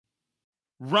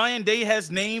Ryan Day has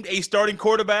named a starting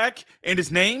quarterback, and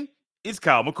his name is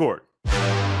Kyle McCord.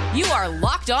 You are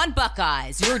Locked On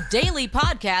Buckeyes, your daily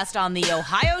podcast on the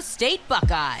Ohio State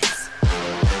Buckeyes.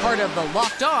 Part of the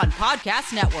Locked On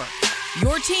Podcast Network,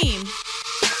 your team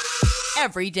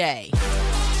every day.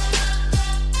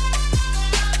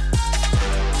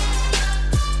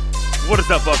 What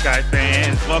is up, Buckeye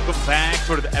fans? Welcome back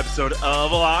to the episode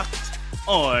of Locked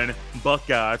On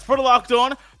Buckeyes for the Locked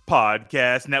On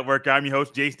Podcast Network. I'm your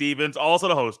host, Jay Stevens, also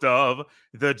the host of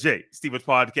the Jay Stevens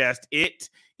Podcast. It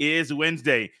is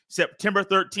Wednesday, September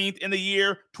 13th in the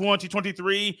year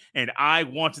 2023, and I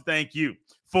want to thank you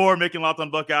for making Locked On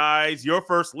Buckeyes your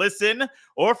first listen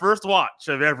or first watch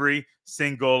of every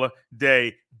single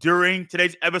day. During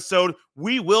today's episode,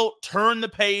 we will turn the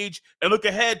page and look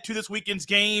ahead to this weekend's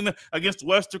game against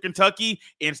Western Kentucky,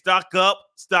 and Stock Up,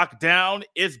 Stock Down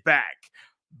is back.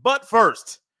 But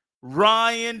first,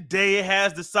 Ryan Day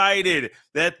has decided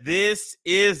that this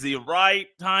is the right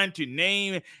time to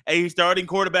name a starting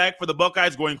quarterback for the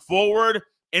Buckeyes going forward,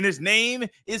 and his name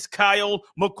is Kyle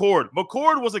McCord.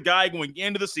 McCord was a guy going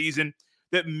into the season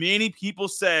that many people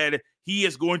said he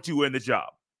is going to win the job.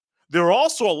 There are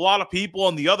also a lot of people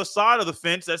on the other side of the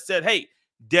fence that said, hey,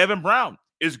 Devin Brown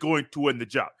is going to win the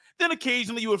job. Then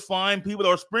occasionally you would find people that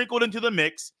are sprinkled into the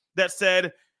mix that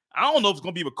said, I don't know if it's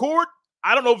going to be McCord.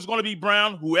 I don't know if it's going to be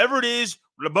Brown. Whoever it is,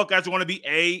 the Buckeyes are going to be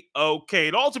A-okay.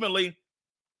 And ultimately,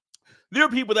 there are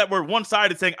people that were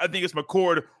one-sided saying, I think it's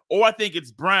McCord or I think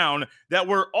it's Brown, that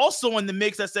were also in the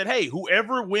mix that said, hey,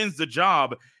 whoever wins the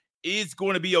job is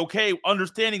going to be okay,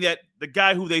 understanding that the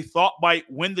guy who they thought might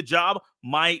win the job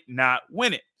might not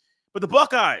win it. But the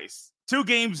Buckeyes, 2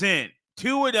 games in,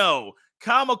 2-0.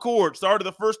 Kyle McCord started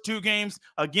the first 2 games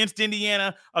against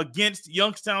Indiana, against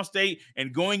Youngstown State,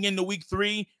 and going into week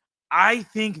 3, I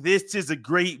think this is a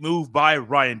great move by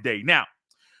Ryan Day. Now,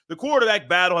 the quarterback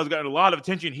battle has gotten a lot of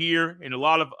attention here and a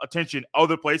lot of attention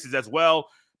other places as well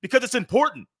because it's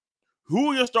important.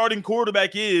 Who your starting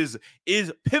quarterback is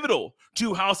pivotal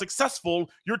to how successful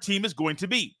your team is going to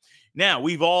be. Now,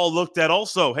 we've all looked at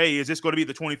also, hey, is this going to be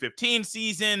the 2015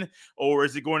 season, or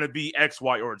is it going to be X,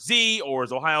 Y, or Z, or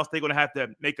is Ohio State going to have to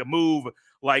make a move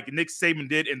like Nick Saban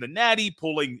did in the Natty,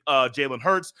 pulling Jalen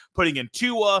Hurts, putting in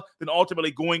Tua, then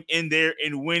ultimately going in there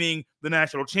and winning the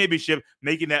national championship,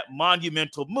 making that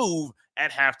monumental move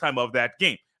at halftime of that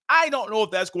game. I don't know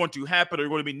if that's going to happen or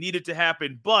going to be needed to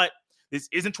happen, but this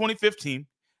isn't 2015.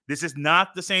 This is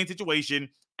not the same situation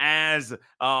as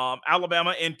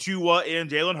Alabama and Tua and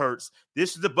Jalen Hurts.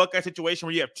 This is the Buckeye situation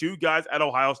where you have 2 guys at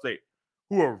Ohio State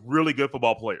who are really good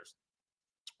football players.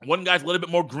 One guy's a little bit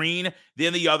more green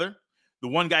than the other. The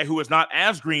one guy who is not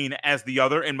as green as the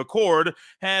other, and McCord,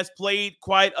 has played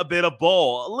quite a bit of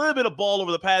ball. A little bit of ball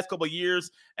over the past couple of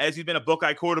years as he's been a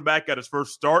Buckeye quarterback at his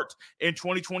first start in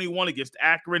 2021 against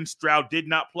Akron. Stroud did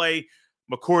not play.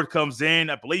 McCord comes in.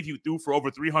 I believe he threw for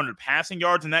over 300 passing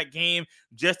yards in that game,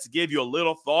 just to give you a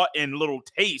little thought and a little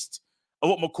taste of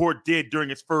what McCord did during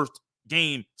his first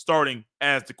game starting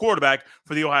as the quarterback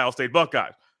for the Ohio State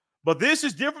Buckeyes. But this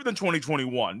is different than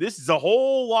 2021. This is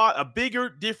a bigger,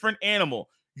 different animal.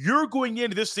 You're going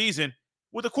into this season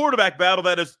with a quarterback battle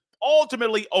that is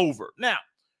ultimately over. Now,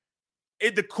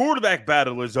 if the quarterback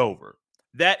battle is over,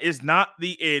 that is not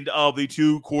the end of the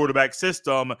 2-quarterback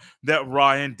system that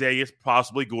Ryan Day is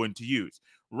possibly going to use.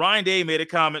 Ryan Day made a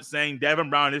comment saying Devin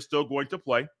Brown is still going to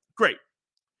play. Great.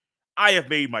 I have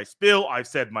made my spill. I've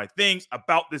said my things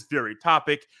about this very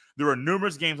topic. There are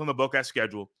numerous games on the Buckeye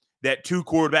schedule that 2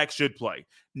 quarterbacks should play.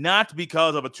 Not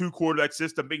because of a 2-quarterback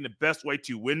system being the best way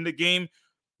to win the game,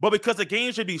 but because the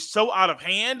game should be so out of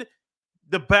hand,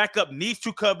 the backup needs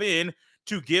to come in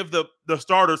to give the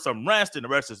starter some rest and the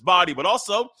rest of his body, but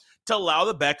also to allow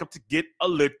the backup to get a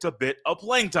little bit of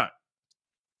playing time.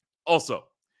 Also,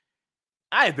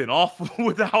 I have been off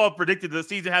with how I predicted the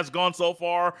season has gone so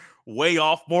far, way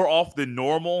off, more off than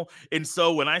normal. And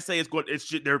so when I say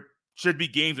there should be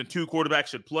games and 2 quarterbacks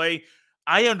should play,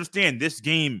 I understand this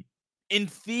game, in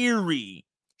theory,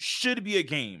 should be a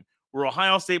game where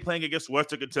Ohio State playing against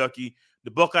Western Kentucky,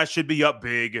 the Buckeyes should be up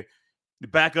big, the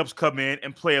backups come in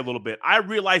and play a little bit. I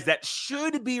realize that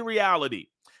should be reality.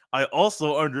 I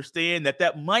also understand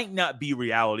that might not be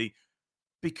reality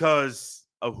because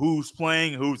of who's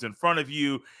playing, who's in front of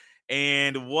you,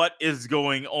 and what is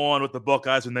going on with the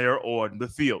Buckeyes when they are on the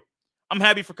field. I'm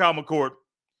happy for Kyle McCord.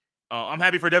 I'm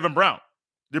happy for Devin Brown.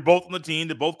 They're both on the team.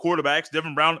 They're both quarterbacks.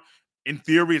 Devin Brown, in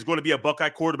theory, is going to be a Buckeye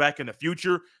quarterback in the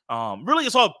future. Really,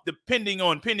 it's all depending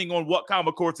on what Kyle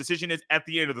McCord's decision is at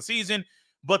the end of the season,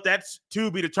 but that's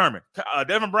to be determined.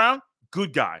 Devin Brown,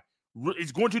 good guy.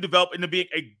 He's going to develop into being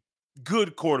a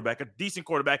good quarterback, a decent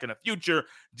quarterback in the future.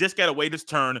 Just got to wait his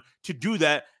turn to do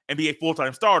that and be a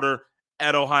full-time starter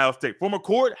at Ohio State. For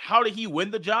McCord, how did he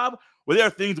win the job? Well, there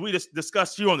are things we just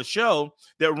discussed here on the show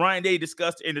that Ryan Day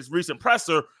discussed in his recent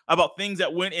presser about things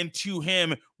that went into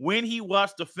him when he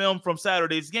watched the film from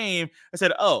Saturday's game and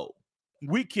said, oh,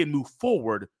 we can move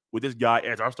forward with this guy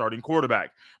as our starting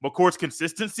quarterback. McCord's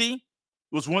consistency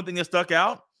was one thing that stuck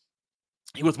out.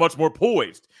 He was much more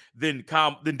poised than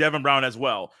Devin Brown as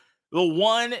well. The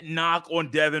one knock on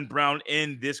Devin Brown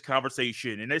in this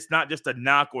conversation, and it's not just a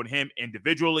knock on him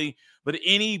individually, but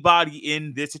anybody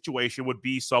in this situation would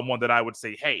be someone that I would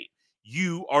say, hey,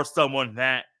 you are someone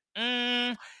that,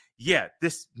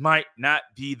 this might not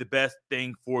be the best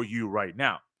thing for you right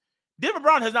now. Devin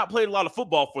Brown has not played a lot of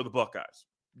football for the Buckeyes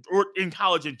or in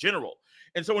college in general.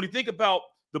 And so when you think about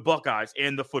the Buckeyes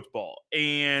and the football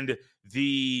and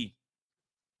the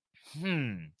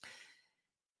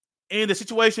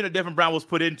situation that Devin Brown was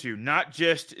put into, not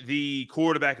just the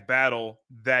quarterback battle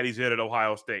that he's in at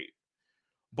Ohio State,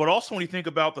 but also when you think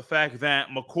about the fact that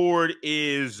McCord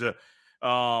is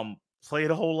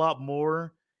played a whole lot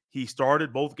more. He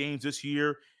started both games this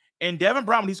year. And Devin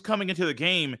Brown, when he's coming into the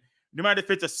game, no matter if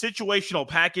it's a situational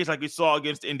package like we saw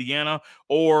against Indiana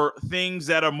or things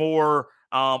that are more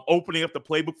opening up the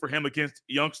playbook for him against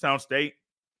Youngstown State,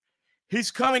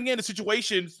 he's coming into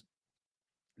situations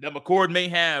that McCord may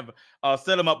have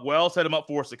set him up well, set him up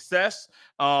for success,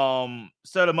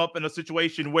 set him up in a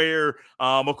situation where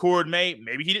McCord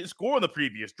maybe he didn't score in the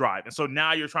previous drive. And so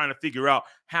now you're trying to figure out,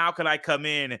 how can I come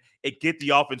in and get the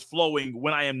offense flowing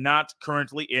when I am not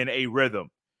currently in a rhythm?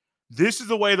 This is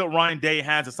the way that Ryan Day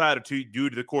has decided to due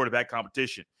to the quarterback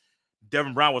competition.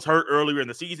 Devin Brown was hurt earlier in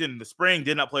the season, in the spring,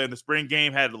 did not play in the spring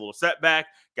game, had a little setback,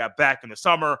 got back in the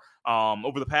summer.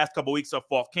 Over the past couple weeks of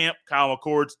fall camp, Kyle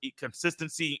McCord's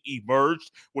consistency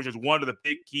emerged, which is one of the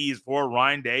big keys for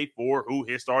Ryan Day for who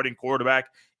his starting quarterback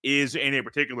is in a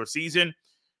particular season.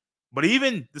 But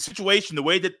even the situation, the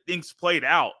way that things played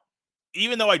out,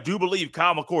 even though I do believe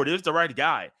Kyle McCord is the right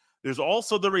guy, there's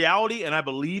also the reality, and I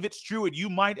believe it's true, and you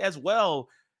might as well,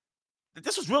 that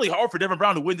this was really hard for Devin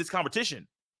Brown to win this competition.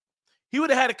 He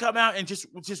would have had to come out and just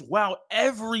wow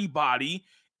everybody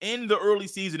in the early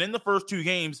season, in the first two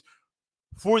games,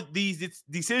 for this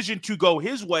decision to go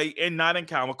his way and not in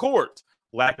Kyle McCord's.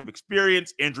 Lack of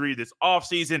experience, injury this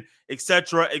offseason,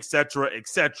 etc., etc.,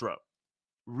 etc.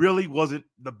 Really wasn't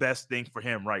the best thing for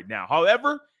him right now.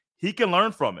 However, he can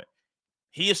learn from it.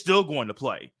 He is still going to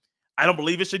play. I don't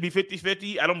believe it should be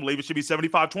 50-50. I don't believe it should be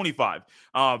 75-25.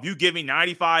 If you give me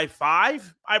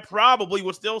 95-5, I probably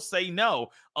would still say no.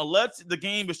 Unless the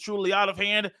game is truly out of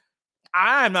hand,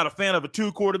 I'm not a fan of a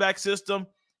two-quarterback system.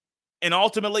 And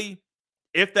ultimately,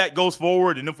 if that goes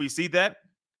forward and if we see that,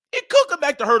 it could come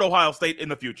back to hurt Ohio State in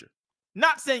the future.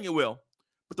 Not saying it will,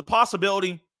 but the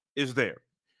possibility is there.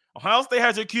 Ohio State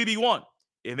has their QB1.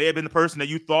 It may have been the person that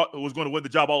you thought was going to win the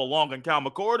job all along in Kyle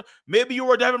McCord. Maybe you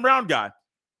were a Devin Brown guy.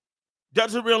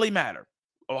 Doesn't really matter.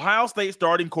 Ohio State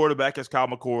starting quarterback is Kyle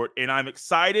McCord, and I'm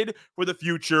excited for the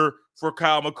future for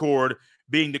Kyle McCord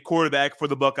being the quarterback for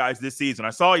the Buckeyes this season. I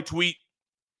saw a tweet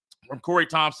from Corey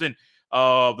Thompson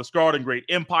of the Scarred and Great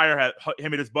Empire. Had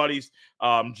him and his buddies,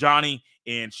 Johnny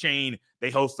and Shane,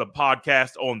 they host a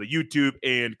podcast on the YouTube,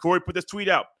 and Corey put this tweet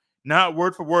out. Not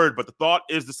word for word, but the thought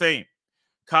is the same.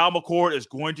 Kyle McCord is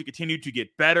going to continue to get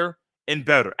better and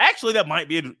better. Actually, that might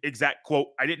be an exact quote.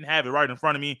 I didn't have it right in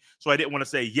front of me, so I didn't want to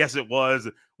say yes, it was,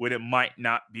 when it might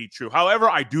not be true. However,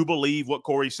 I do believe what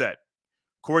Corey said.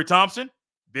 Corey Thompson,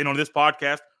 been on this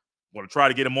podcast. Want to try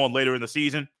to get him on later in the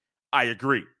season. I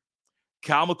agree.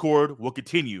 Kyle McCord will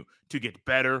continue to get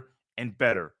better and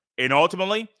better. And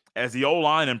ultimately, as the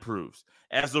O-line improves,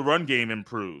 as the run game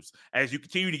improves, as you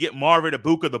continue to get Marvin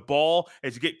Abuka the ball,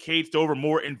 as you get Cade Stover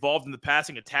more involved in the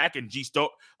passing attack and G.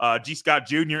 Scott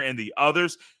Jr. and the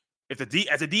others, as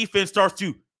the defense starts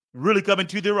to really come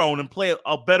into their own and play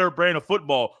a better brand of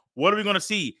football, what are we going to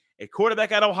see? A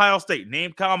quarterback at Ohio State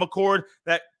named Kyle McCord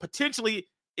that potentially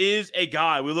is a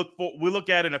guy we look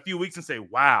at in a few weeks and say,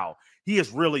 wow, he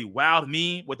has really wowed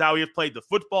me with how he has played the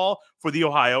football for the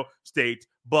Ohio State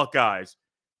Buckeyes.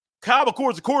 Kyle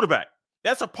McCord's a quarterback.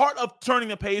 That's a part of turning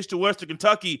the page to Western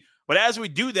Kentucky. But as we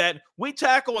do that, we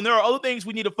tackle, and there are other things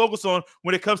we need to focus on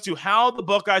when it comes to how the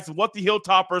Buckeyes and what the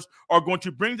Hilltoppers are going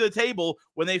to bring to the table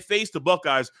when they face the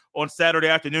Buckeyes on Saturday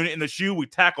afternoon in the shoe. We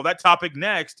tackle that topic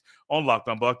next on Locked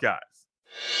on Buckeyes.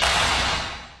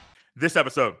 This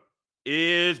episode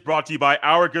is brought to you by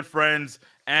our good friends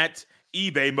at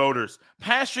eBay Motors.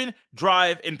 Passion,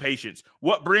 drive, and patience.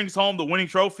 What brings home the winning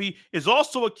trophy is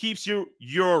also what keeps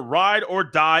your ride or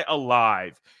die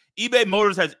alive. eBay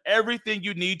Motors has everything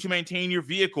you need to maintain your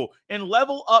vehicle and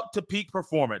level up to peak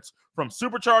performance, from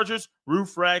superchargers,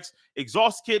 roof racks,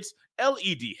 exhaust kits,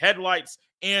 LED headlights,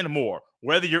 and more.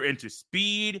 Whether you're into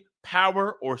speed,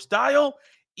 power, or style,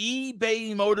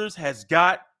 eBay Motors has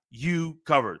got you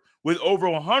covered. With over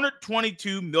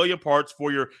 122 million parts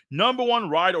for your number one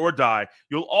ride or die,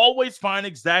 you'll always find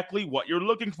exactly what you're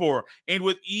looking for. And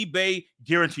with eBay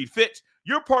Guaranteed Fit,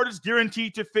 your part is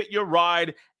guaranteed to fit your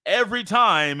ride every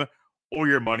time or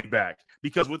your money back.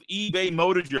 Because with eBay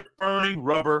Motors, you're earning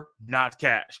rubber, not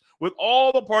cash. With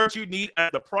all the parts you need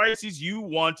at the prices you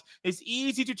want, it's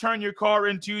easy to turn your car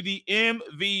into the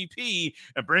MVP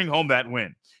and bring home that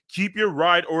win. Keep your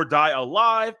ride or die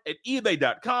alive at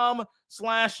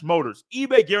ebay.com/motors.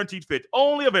 eBay Guaranteed Fit,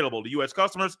 only available to U.S.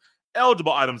 customers.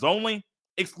 Eligible items only.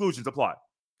 Exclusions apply.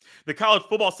 The college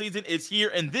football season is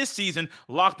here, and this season,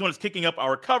 Locked On is kicking up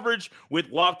our coverage with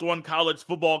Locked On College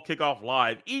Football Kickoff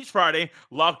Live. Each Friday,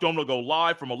 Locked On will go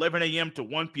live from 11 a.m. to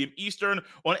 1 p.m. Eastern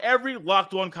on every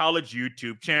Locked On College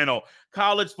YouTube channel.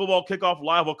 College Football Kickoff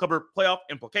Live will cover playoff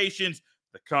implications,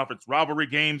 the conference rivalry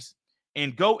games,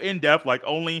 and go in-depth like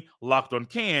only Locked On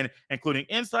can, including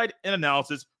insight and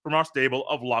analysis from our stable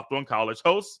of Locked On College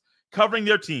hosts covering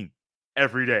their team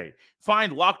every day.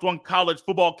 Find Locked On College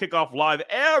Football Kickoff Live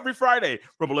every Friday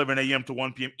from 11 a.m. to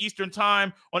 1 p.m. Eastern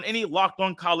Time on any Locked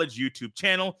On College YouTube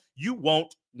channel. You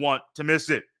won't want to miss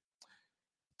it.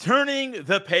 Turning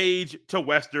the page to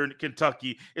Western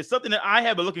Kentucky is something that I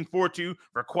have been looking forward to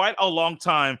for quite a long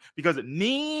time because it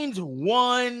means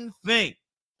one thing.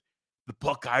 The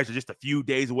Buckeyes are just a few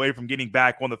days away from getting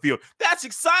back on the field. That's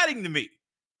exciting to me.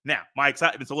 Now, my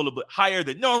excitement's a little bit higher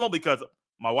than normal because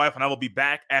my wife and I will be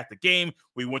back at the game.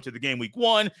 We went to the game week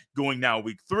 1, going now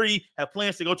week 3, have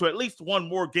plans to go to at least one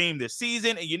more game this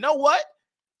season. And you know what?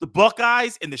 The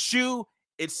Buckeyes and the shoe,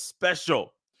 it's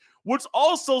special. What's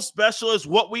also special is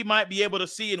what we might be able to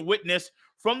see and witness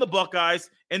from the Buckeyes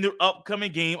in their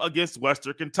upcoming game against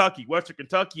Western Kentucky. Western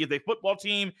Kentucky is a football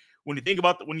team. When you think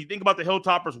about the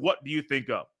Hilltoppers, what do you think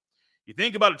of? You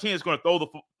think about a team that's going to throw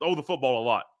the football a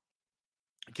lot.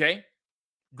 Okay,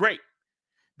 great.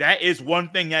 That is one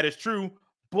thing that is true.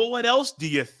 But what else do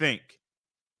you think?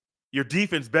 Your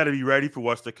defense better be ready for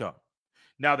what's to come.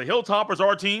 Now, the Hilltoppers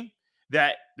are a team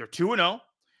that they're 2-0.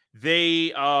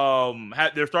 They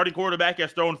had their starting quarterback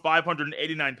has thrown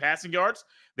 589 passing yards.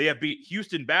 They have beat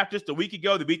Houston Baptist a week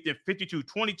ago. They beat them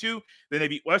 52-22. Then they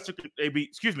beat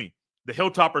the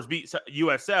Hilltoppers beat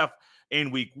USF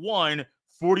in week 1,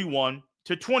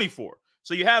 41-24.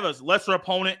 So you have a lesser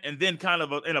opponent and then kind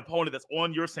of an opponent that's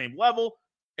on your same level.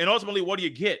 And ultimately, what do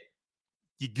you get?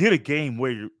 You get a game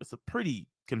where it's a pretty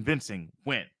convincing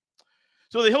win.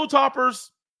 So the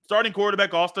Hilltoppers starting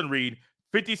quarterback Austin Reed,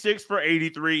 56 for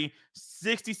 83,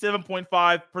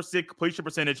 67.5% completion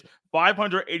percentage,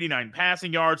 589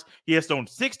 passing yards. He has thrown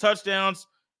 6 touchdowns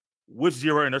with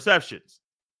 0 interceptions.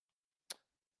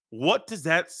 What does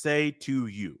that say to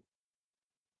you?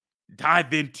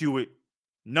 Dive into it.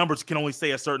 Numbers can only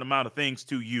say a certain amount of things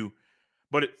to you.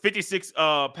 But at 56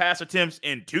 pass attempts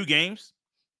in 2 games,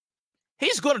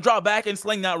 he's going to drop back and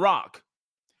sling that rock.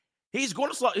 He's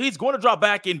going to drop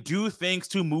back and do things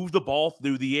to move the ball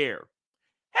through the air.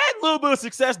 Had a little bit of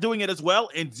success doing it as well,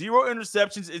 and 0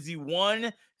 interceptions is the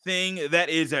one thing that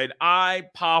is an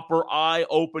eye-popper,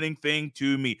 eye-opening thing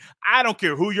to me. I don't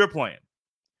care who you're playing.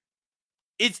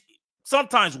 It's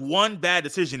sometimes one bad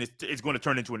decision is going to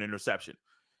turn into an interception.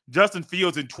 Justin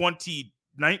Fields in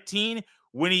 2019,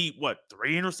 when he,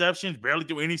 3 interceptions, barely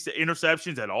threw any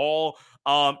interceptions at all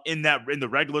in the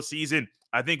regular season.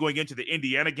 I think going into the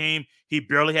Indiana game, he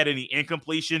barely had any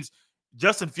incompletions.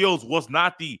 Justin Fields was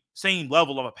not the same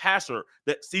level of a passer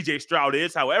that C.J. Stroud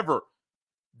is. However,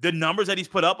 the numbers that he's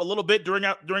put up a little bit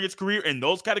during his career in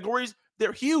those categories,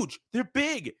 they're huge. They're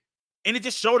big. And it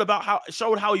just showed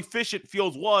how efficient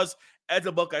Fields was as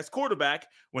a Buckeyes quarterback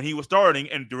when he was starting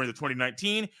and during the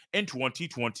 2019 and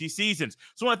 2020 seasons.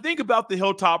 So when I think about the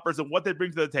Hilltoppers and what they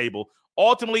bring to the table,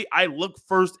 ultimately I look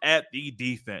first at the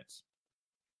defense.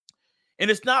 And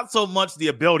it's not so much the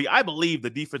ability. I believe the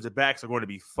defensive backs are going to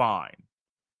be fine.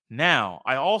 Now,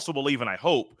 I also believe and I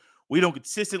hope we don't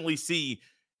consistently see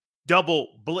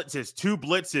double blitzes, 2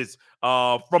 blitzes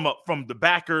from the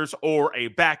backers or a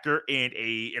backer and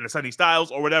a Sonny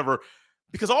Styles or whatever,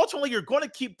 because ultimately you're going to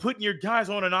keep putting your guys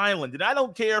on an island. And I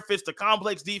don't care if it's the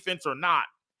complex defense or not.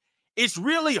 It's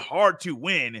really hard to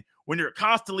win when you're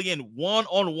constantly in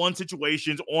one-on-one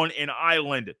situations on an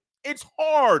island. It's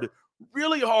hard.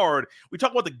 Really hard. We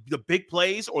talk about the big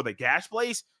plays or the gash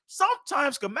plays.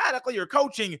 Sometimes schematically or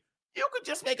coaching, you could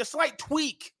just make a slight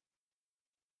tweak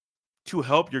to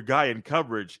help your guy in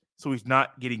coverage so he's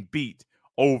not getting beat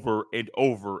over and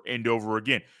over and over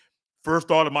again. First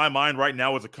thought in my mind right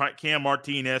now is a Cam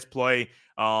Martinez play.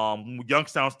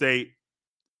 Youngstown State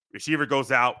receiver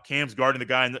goes out. Cam's guarding the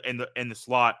guy in the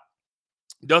slot.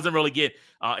 Doesn't really get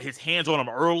his hands on him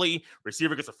early.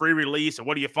 Receiver gets a free release, and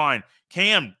what do you find?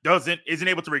 Cam isn't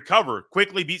able to recover.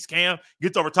 Quickly beats Cam,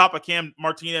 gets over top of Cam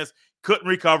Martinez, couldn't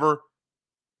recover.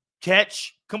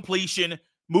 Catch, completion,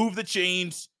 move the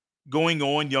chains, going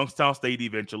on. Youngstown State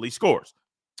eventually scores.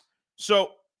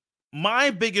 So my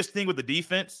biggest thing with the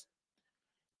defense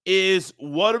is,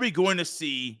 what are we going to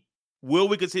see? Will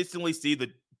we consistently see the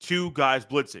two guys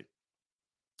blitzing?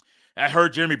 I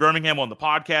heard Jeremy Birmingham on the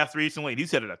podcast recently, and he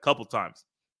said it a couple times.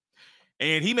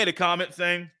 And he made a comment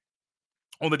saying,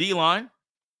 on the D-line,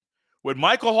 when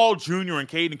Michael Hall Jr. and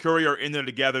Caden Curry are in there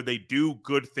together, they do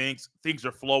good things. Things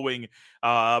are flowing,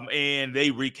 and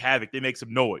they wreak havoc. They make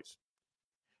some noise.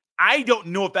 I don't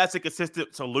know if that's a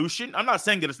consistent solution. I'm not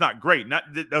saying that it's not great.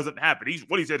 That doesn't happen.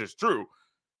 What he said is true.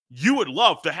 You would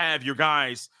love to have your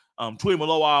guys,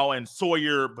 Tuimoloau and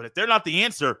Sawyer, but if they're not the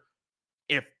answer,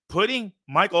 if putting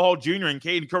Michael Hall Jr. and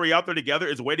Caden Curry out there together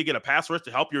is a way to get a pass rush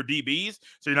to help your DBs,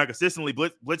 so you're not consistently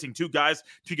blitzing two guys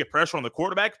to get pressure on the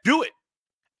quarterback, do it.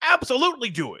 Absolutely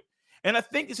do it. And I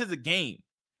think this is a game,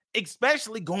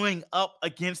 especially going up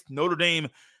against Notre Dame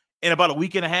in about a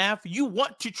week and a half. You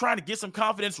want to try to get some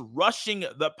confidence rushing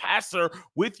the passer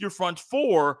with your front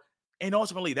four, and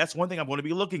ultimately, that's one thing I'm going to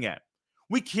be looking at.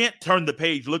 We can't turn the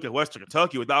page, look at Western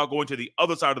Kentucky without going to the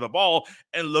other side of the ball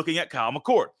and looking at Kyle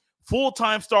McCord.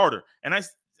 Full-time starter. And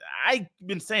I've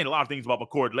been saying a lot of things about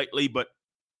McCord lately, but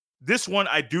this one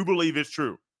I do believe is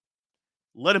true.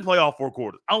 Let him play all four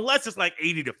quarters, unless it's like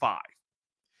 80-5.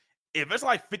 If it's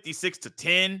like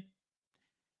 56-10,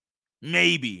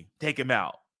 maybe take him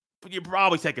out. But you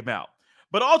probably take him out.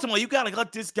 But ultimately, you got to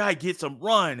let this guy get some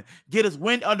run, get his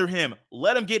wind under him,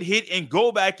 let him get hit and go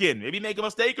back in. Maybe make a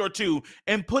mistake or two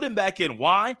and put him back in.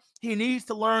 Why? He needs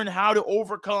to learn how to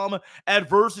overcome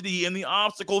adversity and the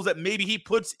obstacles that maybe he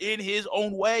puts in his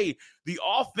own way. The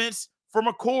offense for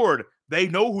McCord, they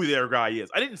know who their guy is.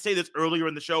 I didn't say this earlier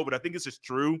in the show, but I think this is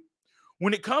true.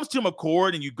 When it comes to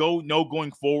McCord and you know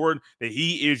going forward that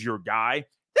he is your guy,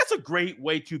 that's a great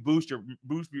way to boost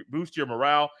your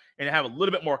morale and have a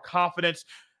little bit more confidence,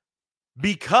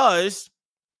 because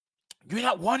you're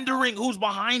not wondering who's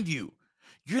behind you.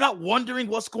 You're not wondering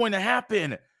what's going to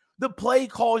happen. The play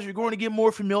calls, you're going to get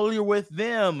more familiar with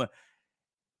them. And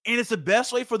it's the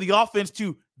best way for the offense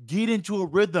to get into a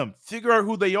rhythm, figure out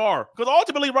who they are. Because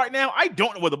ultimately right now, I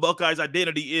don't know what the Buckeyes'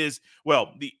 identity is.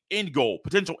 Well, the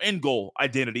potential end goal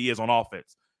identity is on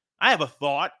offense. I have a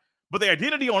thought. But the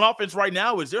identity on offense right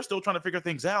now is they're still trying to figure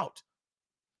things out.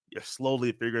 You're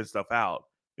slowly figuring stuff out.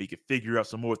 You can figure out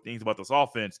some more things about this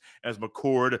offense as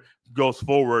McCord goes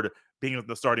forward, being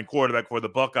the starting quarterback for the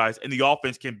Buckeyes, and the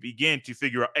offense can begin to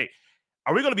figure out, hey,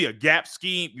 are we going to be a gaps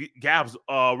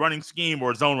running scheme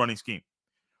or a zone running scheme?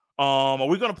 Are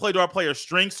we going to play to our players'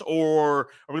 strengths, or are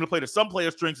we going to play to some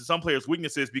players' strengths and some players'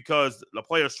 weaknesses because the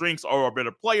players' strengths are our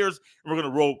better players, and we're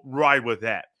going to ride with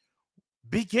that?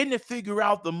 Begin to figure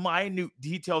out the minute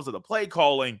details of the play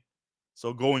calling.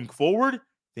 So going forward,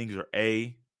 things are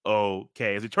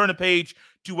A-okay. As we turn the page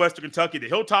to Western Kentucky, the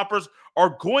Hilltoppers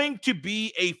are going to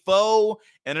be a foe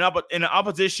and an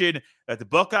opposition that the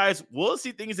Buckeyes will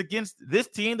see things against this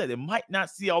team that they might not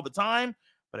see all the time.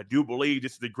 But I do believe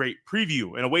this is a great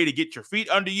preview and a way to get your feet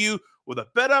under you with a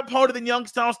better opponent than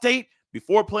Youngstown State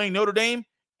before playing Notre Dame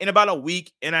in about a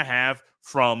week and a half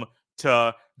from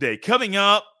today. Coming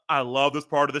up, I love this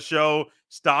part of the show.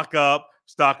 Stock up,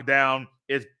 stock down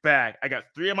is back. I got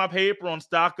 3 of my paper on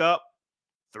stock up,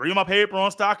 3 of my paper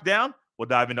on stock down. We'll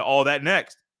dive into all that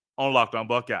next on Locked On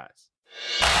Buckeyes.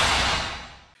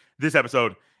 This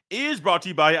episode is brought to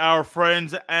you by our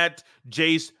friends at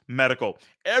Jace Medical.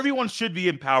 Everyone should be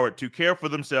empowered to care for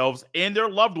themselves and their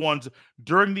loved ones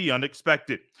during the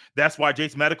unexpected. That's why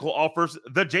Jace Medical offers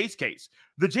the Jace Case.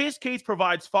 The Jace Case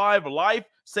provides 5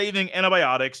 life-saving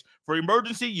antibiotics for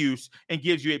emergency use and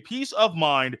gives you a peace of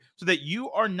mind so that you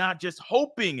are not just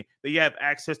hoping that you have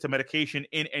access to medication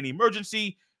in an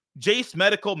emergency. Jace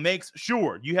Medical makes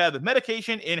sure you have the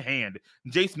medication in hand.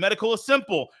 Jace Medical is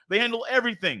simple. They handle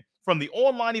everything from the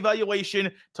online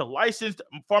evaluation to licensed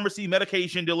pharmacy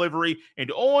medication delivery and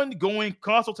ongoing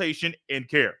consultation and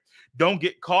care. Don't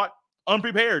get caught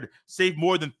unprepared. Save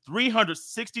more than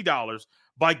 $360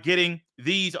 by getting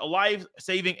these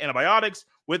life-saving antibiotics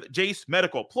with Jace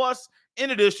Medical, plus an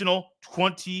additional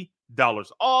 $20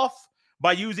 off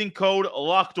by using code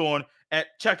LOCKEDON at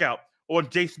checkout on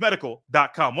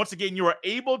jacemedical.com. Once again, you are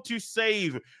able to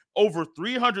save over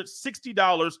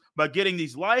 $360 by getting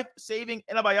these life-saving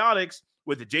antibiotics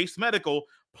with the Jace Medical,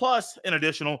 plus an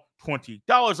additional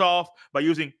 $20 off by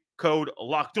using code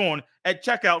LOCKEDON at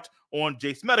checkout on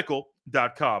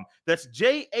jasemedical.com. That's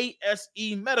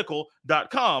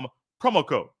JASEmedical.com, promo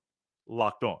code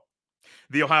LOCKED ON.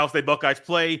 The Ohio State Buckeyes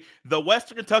play the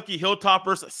Western Kentucky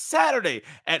Hilltoppers Saturday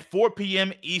at 4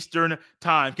 p.m. Eastern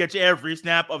Time. Catch every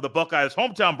snap of the Buckeyes'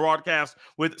 hometown broadcast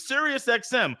with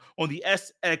SiriusXM on the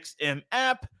SXM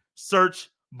app. Search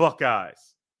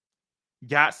Buckeyes.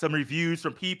 Got some reviews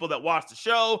from people that watch the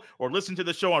show or listen to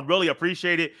the show and really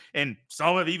appreciate it. And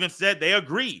some have even said they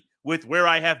agree with where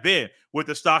I have been with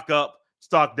the stock up,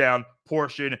 stock down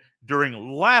portion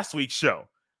during last week's show.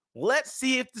 Let's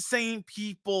see if the same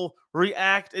people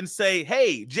react and say,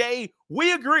 hey, Jay,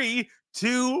 we agree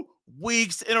 2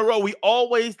 weeks in a row. We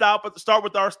always start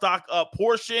with our stock up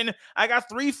portion. I got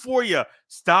 3 for you.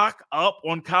 Stock up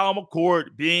on Kyle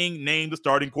McCord being named the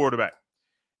starting quarterback.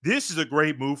 This is a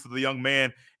great move for the young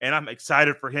man, and I'm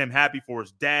excited for him. Happy for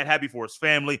his dad, happy for his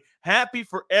family, happy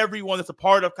for everyone that's a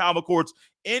part of Kyle McCord's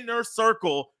inner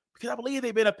circle, because I believe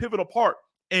they've been a pivotal part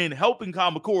in helping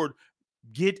Kyle McCord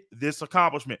get this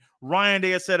accomplishment. Ryan Day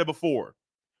has said it before.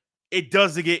 It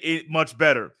doesn't get much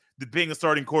better than being a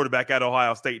starting quarterback at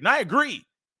Ohio State. And I agree.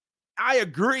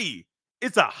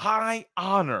 It's a high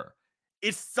honor.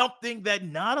 It's something that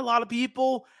not a lot of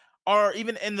people are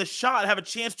even in the shot have a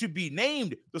chance to be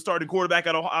named the starting quarterback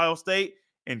at Ohio State.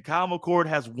 And Kyle McCord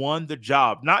has won the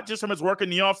job, not just from his work in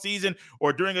the offseason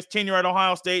or during his tenure at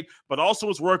Ohio State, but also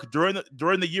his work during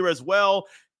the year as well.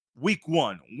 Week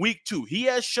 1, week 2, he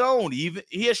has shown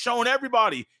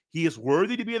everybody he is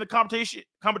worthy to be in the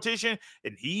competition,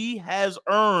 and he has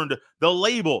earned the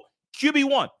label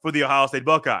QB1 for the Ohio State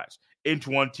Buckeyes in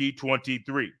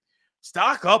 2023.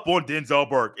 Stock up on Denzel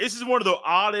Burke. This is one of the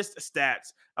oddest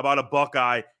stats about a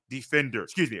Buckeye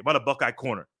about a Buckeye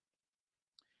corner.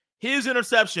 His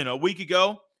interception a week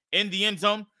ago in the end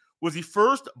zone was the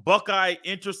first Buckeye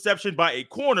interception by a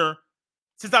corner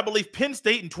since, I believe, Penn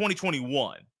State in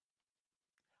 2021.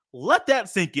 Let that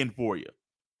sink in for you.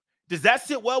 Does that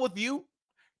sit well with you?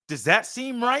 Does that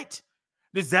seem right?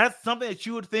 Is that something that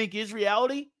you would think is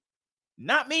reality?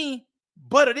 Not me,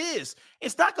 but it is.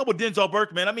 It's not up with Denzel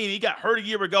Burke, man. I mean, he got hurt a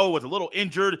year ago, was a little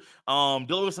injured,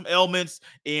 dealing with some ailments,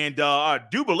 and I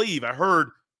do believe I heard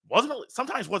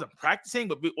sometimes wasn't practicing,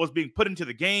 but was being put into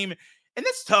the game. And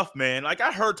it's tough, man. Like,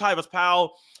 I heard Tyvis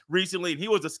Powell recently, and he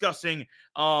was discussing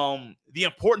the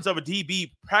importance of a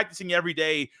DB practicing every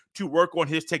day to work on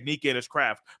his technique and his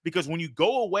craft. Because when you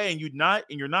go away and you're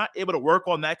not able to work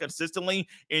on that consistently,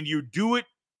 and you do it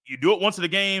once in a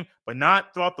game, but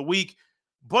not throughout the week,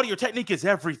 buddy, your technique is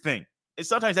everything. And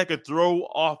sometimes that could throw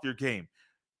off your game.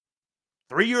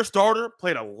 3-year starter,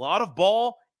 played a lot of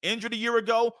ball, injured a year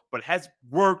ago, but has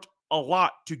worked a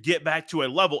lot to get back to a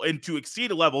level and to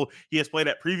exceed a level he has played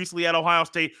at previously at Ohio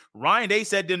State. Ryan Day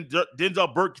said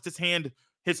Denzel Burke gets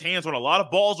his hands on a lot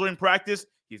of balls during practice.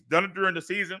 He's done it during the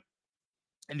season,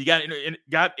 and he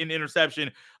got an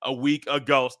interception a week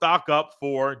ago. Stock up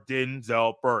for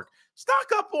Denzel Burke. Stock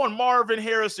up on Marvin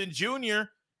Harrison Jr.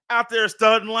 out there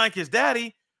studying like his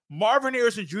daddy. Marvin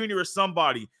Harrison Jr. is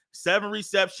somebody. 7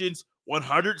 receptions,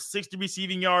 160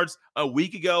 receiving yards a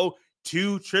week ago,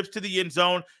 2 trips to the end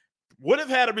zone. Would have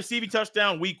had a receiving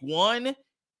touchdown week 1.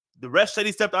 The ref said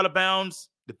he stepped out of bounds.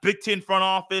 The Big Ten front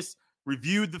office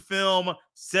reviewed the film,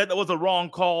 said that was a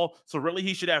wrong call. So really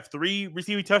he should have 3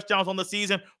 receiving touchdowns on the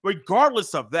season.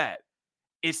 Regardless of that,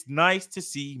 it's nice to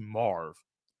see Marv,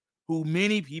 who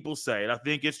many people say, and I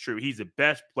think it's true, he's the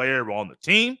best player on the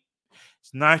team.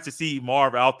 It's nice to see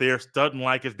Marv out there studying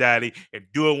like his daddy and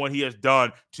doing what he has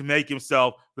done to make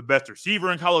himself the best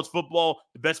receiver in college football,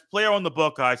 the best player on the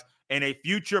Buckeyes, and a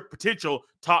future potential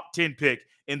top 10 pick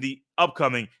in the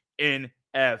upcoming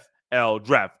NFL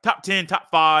draft. Top 10,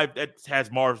 top 5, that has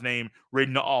Marv's name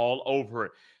written all over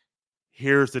it.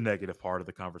 Here's the negative part of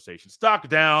the conversation. Stock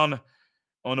down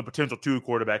on the potential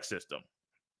 2-quarterback system.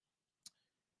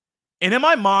 And in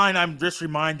my mind, I'm just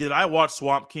reminded, I watched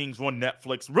Swamp Kings on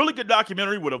Netflix. Really good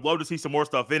documentary. Would have loved to see some more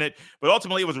stuff in it. But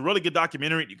ultimately, it was a really good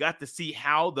documentary. You got to see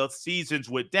how the seasons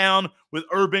went down with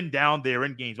Urban down there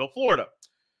in Gainesville, Florida.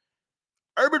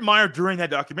 Urban Meyer, during that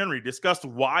documentary, discussed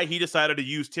why he decided to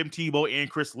use Tim Tebow and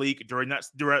Chris Leak during I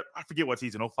forget what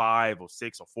season, 05,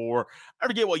 06, 04. I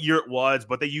forget what year it was,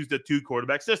 but they used a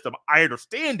 2-quarterback system. I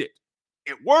understand it.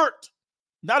 It worked.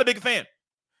 Not a big fan.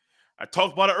 I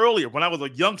talked about it earlier when I was a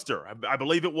youngster. I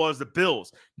believe it was the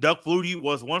Bills. Doug Flutie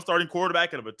was one starting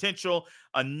quarterback and a potential.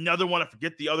 Another one, I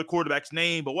forget the other quarterback's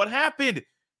name. But what happened?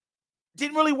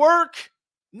 Didn't really work.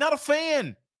 Not a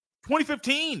fan.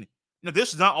 2015.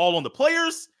 this is not all on the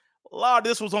players. A lot of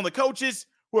this was on the coaches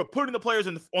who are putting the players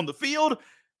on the field.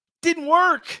 Didn't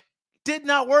work. Did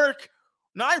not work.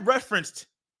 Now, I referenced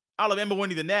Alabama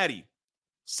winning the Natty,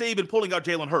 Saban pulling out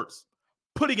Jalen Hurts,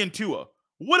 putting in Tua.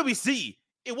 What do we see?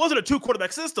 It wasn't a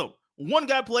two-quarterback system. One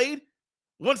guy played.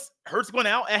 Once Hurts went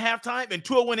out at halftime and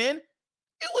Tua went in,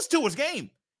 it was Tua's game.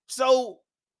 So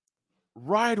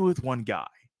ride with one guy.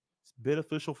 It's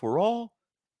beneficial for all.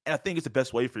 And I think it's the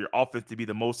best way for your offense to be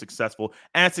the most successful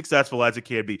as it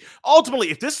can be.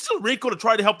 Ultimately, if this is a wrinkle to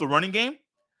try to help the running game,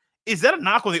 is that a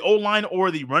knock on the O-line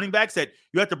or the running backs that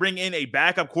you have to bring in a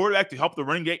backup quarterback to help the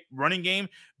running game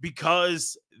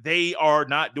because they are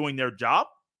not doing their job?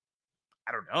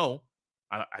 I don't know.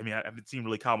 I haven't seen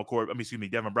really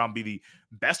Devin Brown be the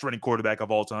best running quarterback of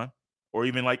all time, or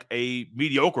even like a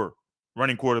mediocre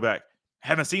running quarterback.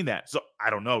 Haven't seen that. So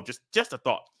I don't know. Just a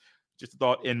thought. Just a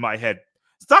thought in my head.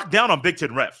 Stock down on Big Ten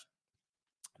refs.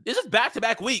 This is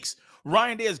back-to-back weeks.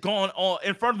 Ryan Day has gone on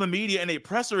in front of the media in a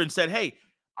presser and said, hey,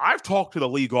 I've talked to the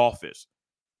league office.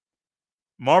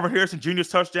 Marvin Harrison Jr.'s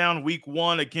touchdown week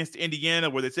 1 against Indiana,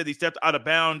 where they said he stepped out of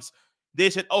bounds. They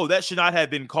said, oh, that should not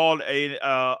have been called a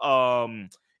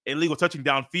illegal touching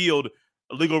downfield.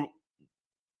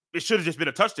 It should have just been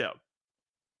a touchdown.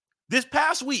 This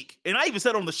past week, and I even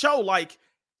said on the show, like,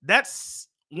 that's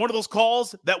one of those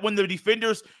calls that when the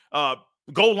defenders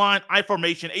goal line, I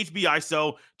formation,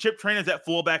 HBISO, Chip Training's at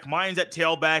fullback, mine's at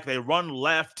tailback, they run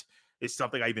left. It's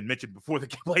something I even mentioned before the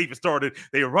play even started.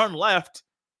 They run left.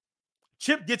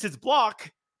 Chip gets his block.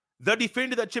 The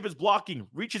defender that Chip is blocking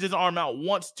reaches his arm out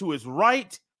once to his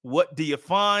right. What do you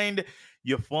find?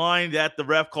 You find that the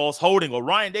ref calls holding. Well,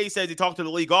 Ryan Day says he talked to the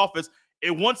league office,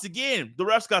 and once again, the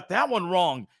refs got that one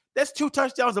wrong. That's 2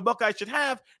 touchdowns the Buckeyes should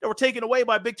have that were taken away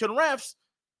by Big Ten refs.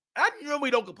 I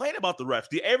normally don't complain about the refs.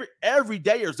 The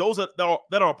everydayers, those that are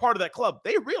a part of that club,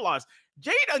 they realize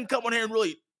Jay doesn't come on here and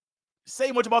really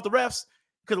say much about the refs,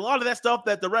 because a lot of that stuff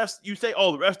that the refs, you say,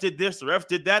 oh, the refs did this, the refs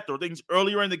did that, or things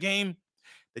earlier in the game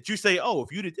that you say, oh, if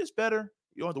you did this better,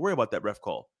 you don't have to worry about that ref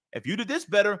call. If you did this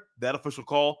better, that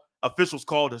official's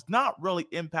call does not really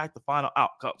impact the final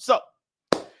outcome. So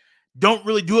don't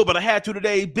really do it, but I had to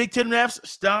today. Big Ten refs,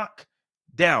 stock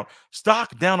down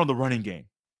on the running game.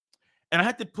 And I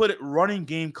had to put it running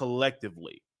game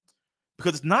collectively,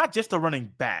 because it's not just the running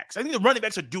backs. I think the running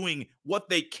backs are doing what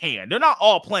they can. They're not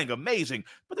all playing amazing,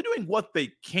 but they're doing what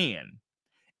they can.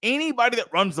 Anybody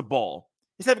that runs the ball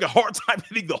is having a hard time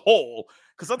hitting the hole,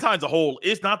 because sometimes the hole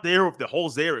is not there. If the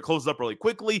hole's there, it closes up really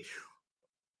quickly.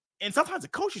 And sometimes the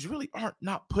coaches really aren't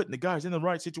not putting the guys in the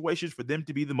right situations for them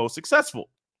to be the most successful.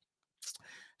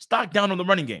 Stock down on the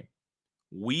running game.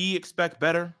 We expect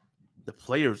better. The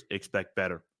players expect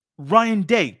better. Ryan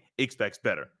Day expects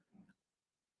better.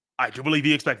 I do believe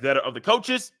he expects better of the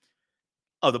coaches,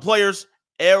 of the players,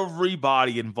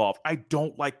 everybody involved. I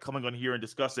don't like coming on here and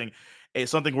discussing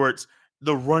something where it's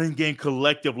the running game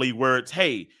collectively, where it's,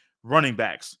 hey, running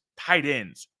backs, tight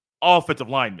ends, offensive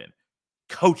linemen,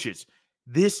 coaches,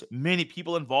 this many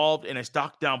people involved in a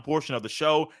stock down portion of the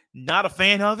show. Not a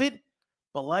fan of it.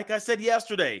 But like I said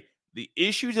yesterday, the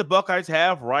issues the Buckeyes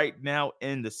have right now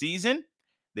in the season,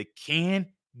 they can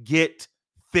get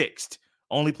fixed.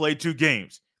 Only played 2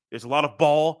 games. There's a lot of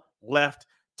ball left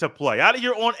to play. Out of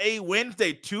here on a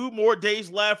Wednesday, 2 more days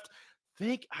left.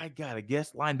 Think I got a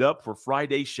guest lined up for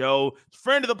Friday's show.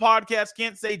 Friend of the podcast,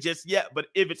 can't say just yet, but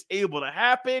if it's able to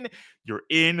happen, you're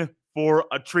in for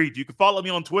a treat. You can follow me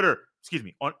on Twitter.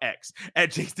 On X at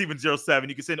jstevens07.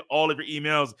 You can send all of your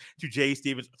emails to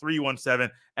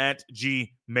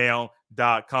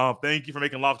jstevens317@gmail.com. Thank you for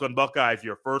making Locked On Buckeyes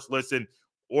your first listen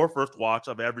or first watch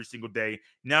of every single day.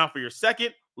 Now for your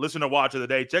second listen or watch of the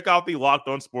day, check out the Locked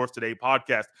On Sports Today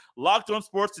podcast. Locked On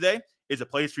Sports Today is a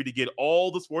place for you to get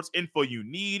all the sports info you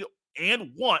need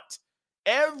and want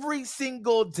every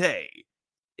single day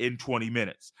in 20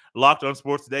 minutes. Locked On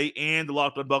Sports Today and the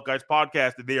Locked On Buckeyes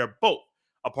podcast, they are both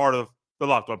a part of the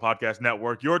Locked On Podcast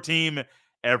Network, your team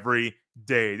every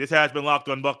day. This has been Locked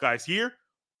On Buckeyes here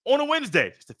on a Wednesday.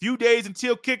 Just a few days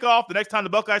until kickoff. The next time the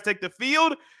Buckeyes take the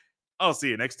field, I'll see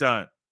you next time.